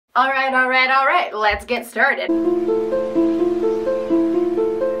All right, let's get started.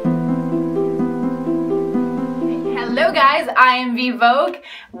 Hello guys, I am Vogue.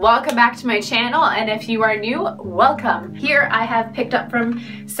 Welcome back to my channel, and if you are new, welcome. Here I have picked up from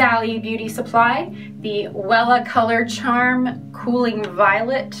Sally Beauty Supply the Wella Color Charm Cooling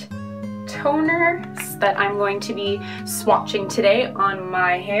Violet toner that I'm going to be swatching today on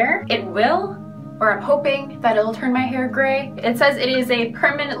my hair. It will, or I'm hoping that it'll turn my hair gray. It says it is a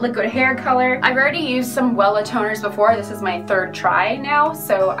permanent liquid hair color. I've already used some Wella toners before. This is my third try now,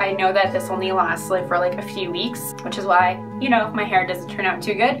 so I know that this only lasts for like a few weeks, which is why, you know, if my hair doesn't turn out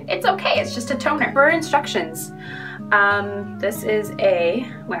too good, it's okay, it's just a toner. For instructions, this is a,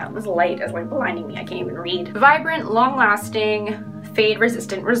 wow, this light is like blinding me, I can't even read. Vibrant, long-lasting,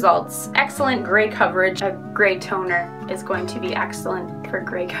 fade-resistant results. Excellent gray coverage. A gray toner is going to be excellent for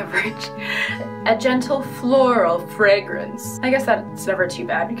gray coverage. A gentle floral fragrance. I guess that's never too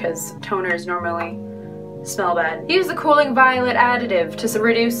bad because toners normally smell bad. Use the cooling violet additive to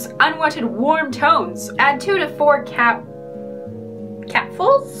reduce unwanted warm tones. Add 2 to 4 capfuls?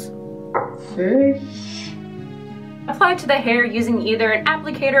 Apply to the hair using either an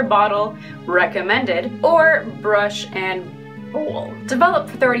applicator bottle, recommended, or brush and bowl. Develop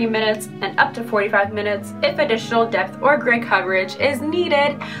for 30 minutes and up to 45 minutes if additional depth or gray coverage is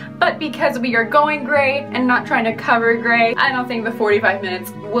needed, but because we are going gray and not trying to cover gray, I don't think the 45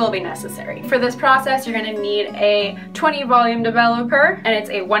 minutes will be necessary. For this process, you're going to need a 20 volume developer, and it's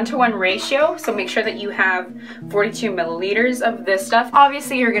a 1-to-1 ratio, so make sure that you have 42 milliliters of this stuff.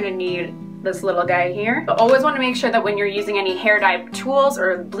 Obviously, you're going to need this little guy here. But always want to make sure that when you're using any hair dye tools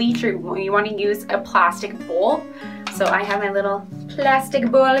or bleach, or you want to use a plastic bowl. So I have my little plastic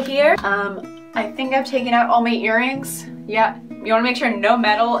bowl here. I think I've taken out all my earrings. Yeah, you want to make sure no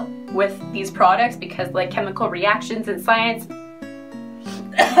metal with these products because like chemical reactions in science.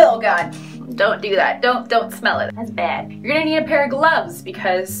 Oh God, don't do that. Don't smell it. That's bad. You're gonna need a pair of gloves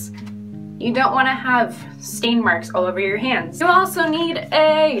because you don't want to have stain marks all over your hands. You also need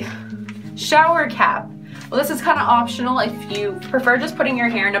a shower cap. Well, this is kind of optional if you prefer just putting your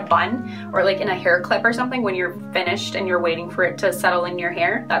hair in a bun or like in a hair clip or something when you're finished and you're waiting for it to settle in your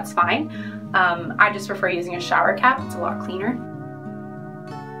hair, that's fine. I just prefer using a shower cap, it's a lot cleaner.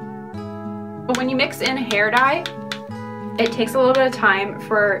 But when you mix in hair dye, it takes a little bit of time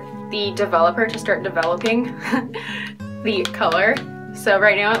for the developer to start developing the color. So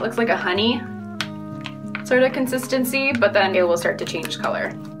right now it looks like a honey sort of consistency, but then it will start to change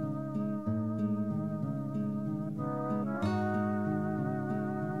color.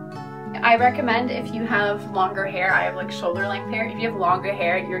 I recommend if you have longer hair, I have like shoulder length hair, if you have longer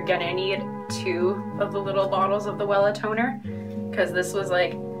hair, you're gonna need 2 of the little bottles of the Wella toner because this was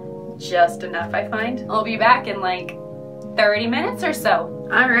like just enough, I find. I'll be back in like 30 minutes or so.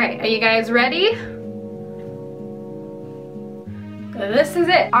 All right, are you guys ready? This is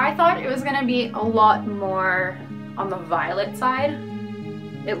it. I thought it was gonna be a lot more on the violet side.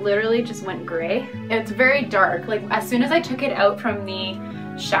 It literally just went gray. It's very dark. Like as soon as I took it out from the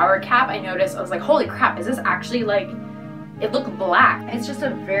shower cap, I noticed, I was like, holy crap, is this actually like, it looked black. It's just a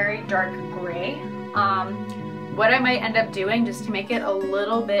very dark gray. What I might end up doing just to make it a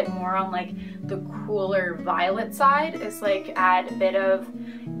little bit more on like the cooler violet side is like add a bit of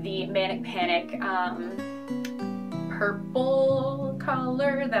the Manic Panic purple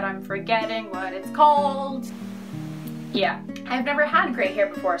color that I'm forgetting what it's called. Yeah, I've never had gray hair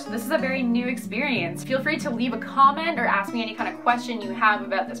before, so this is a very new experience. Feel free to leave a comment or ask me any kind of question you have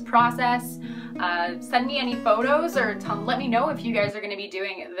about this process. Send me any photos or let me know if you guys are going to be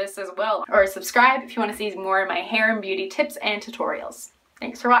doing this as well. Or subscribe if you want to see more of my hair and beauty tips and tutorials.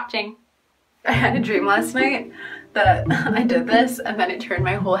 Thanks for watching. I had a dream last night that I did this and then it turned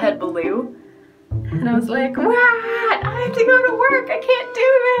my whole head blue. And I was like, wow!